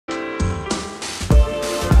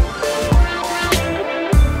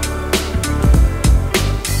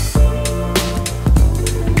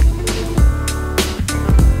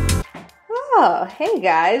Hey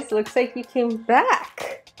guys, looks like you came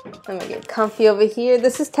back. Let me get comfy over here.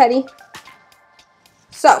 This is Teddy.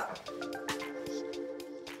 So,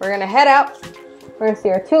 we're gonna head out. We're gonna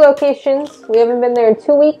see our 2 locations. We haven't been there in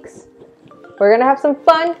 2 weeks. We're gonna have some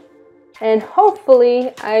fun. And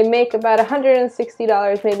hopefully I make about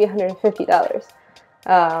 $160, maybe $150.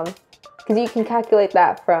 Because you can calculate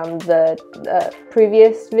that from the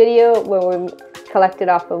previous video where we collected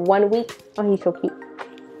off of 1 week. Oh, he's so cute.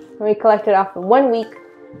 We collected off of 1 week,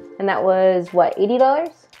 and that was, what,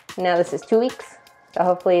 $80? Now this is 2 weeks, so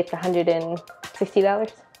hopefully it's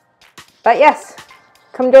 $160. But yes,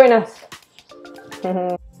 come join us.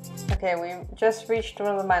 Okay, we just reached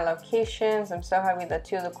one of my locations. I'm so happy that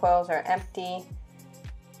 2 of the coils are empty.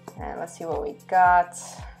 And let's see what we got.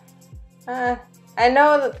 I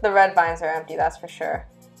know that the red vines are empty, that's for sure.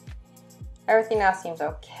 Everything now seems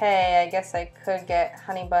okay. I guess I could get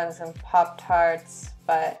honey buns and Pop-Tarts,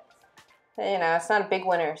 but you know, it's not big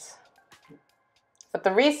winners. But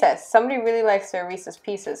the Reese's, somebody really likes their Reese's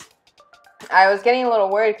Pieces. I was getting a little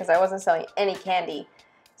worried because I wasn't selling any candy.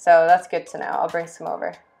 So that's good to know. I'll bring some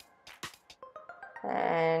over.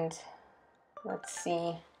 And let's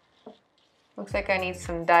see. Looks like I need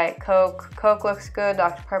some Diet Coke. Coke looks good.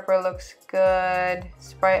 Dr. Pepper looks good.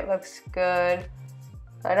 Sprite looks good.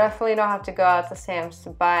 I definitely don't have to go out to Sam's to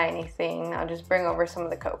buy anything. I'll just bring over some of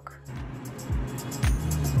the Coke.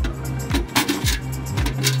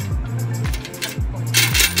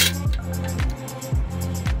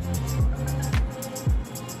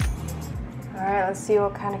 Alright, let's see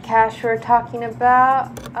what kind of cash we're talking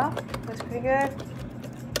about. Oh, that's pretty good.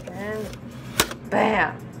 And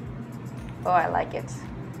bam! Oh, I like it.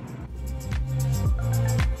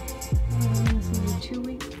 This is the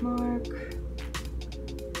 2-week mark.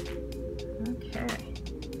 Okay.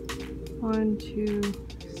 1, 2,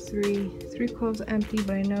 3. 3 coils empty,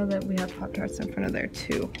 but I know that we have Pop-Tarts in front of there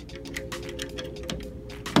too.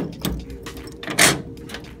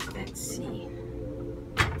 Let's see.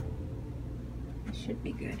 It should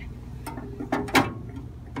be good.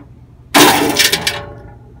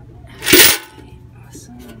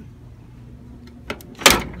 Awesome.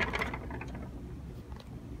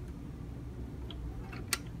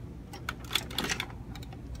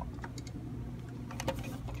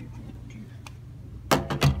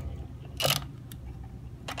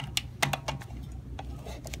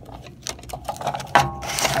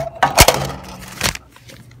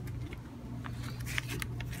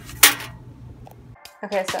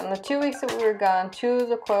 Okay, so in the 2 weeks that we were gone, 2 of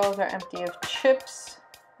the coils are empty of chips.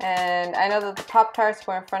 And I know that the Pop-Tarts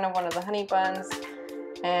were in front of one of the honey buns.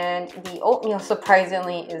 And the oatmeal,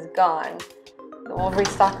 surprisingly, is gone. We'll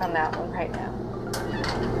restock on that one right now.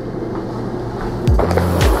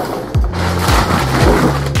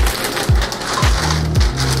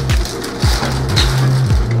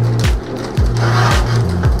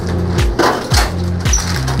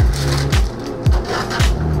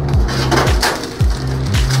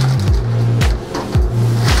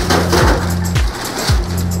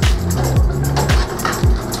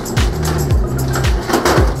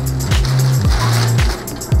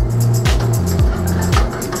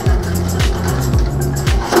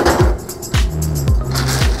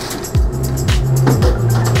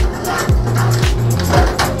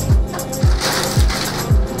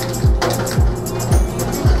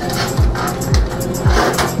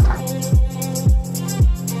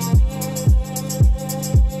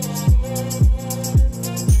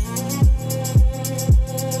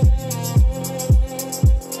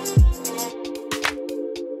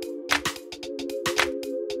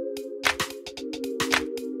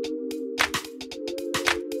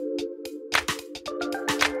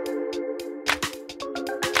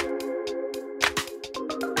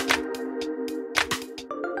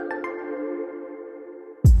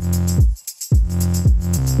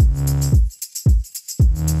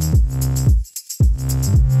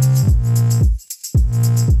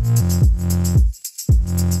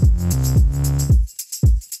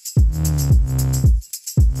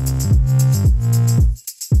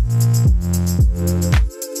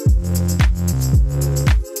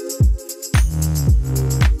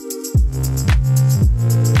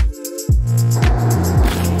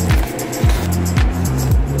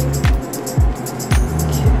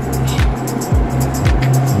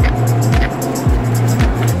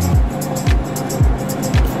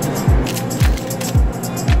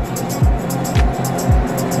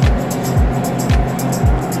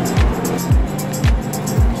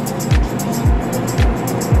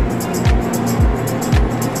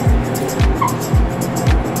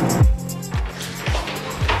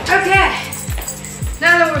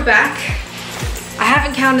 we're back. I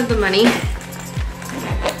haven't counted the money.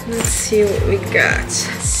 see what we got. Let's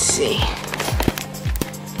see.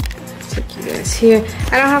 Take you guys here.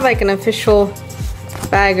 I don't have like an official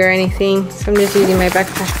bag or anything, so I'm just using my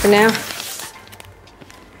backpack for now.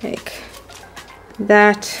 Like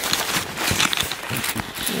that.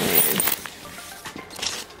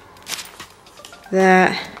 And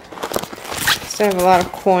that. Still have a lot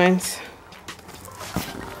of coins.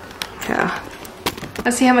 Yeah.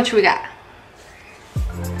 Let's see how much we got.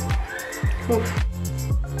 Oof.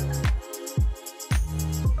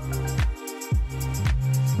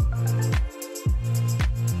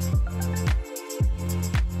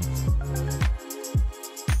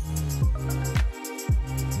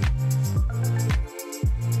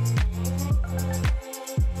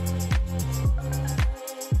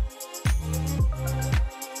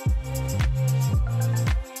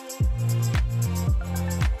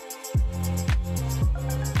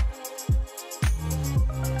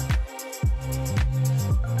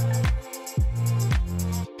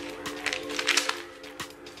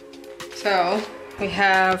 So we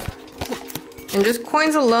have, and just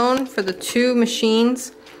coins alone for the 2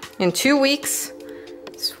 machines in 2 weeks.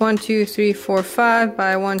 It's 1, 2, 3, 4, 5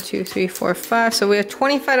 by 1, 2, 3, 4, 5. So we have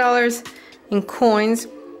 $25 in coins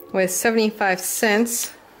with 75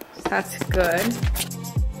 cents. So that's good.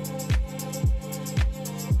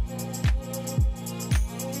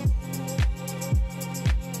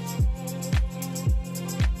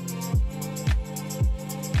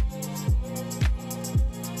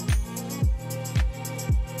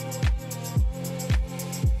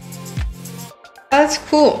 That's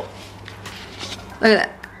cool. Look at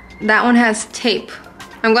that. That one has tape.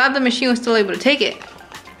 I'm glad the machine was still able to take it.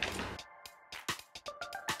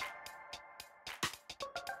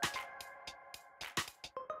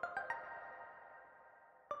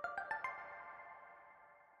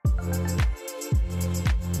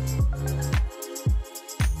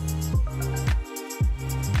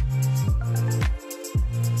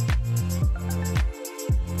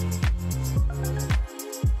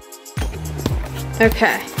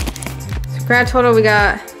 Okay, so grand total we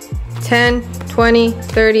got 10, 20,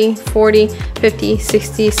 30, 40, 50,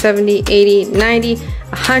 60, 70, 80, 90,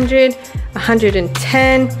 100,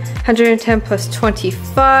 110, 110 plus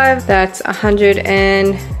 25, that's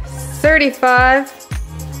 135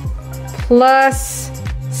 plus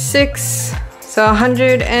 6, so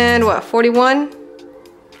 100 and what, 41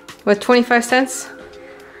 with 25 cents?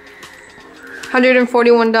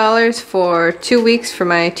 $141 for 2 weeks for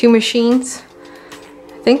my 2 machines.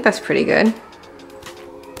 I think that's pretty good.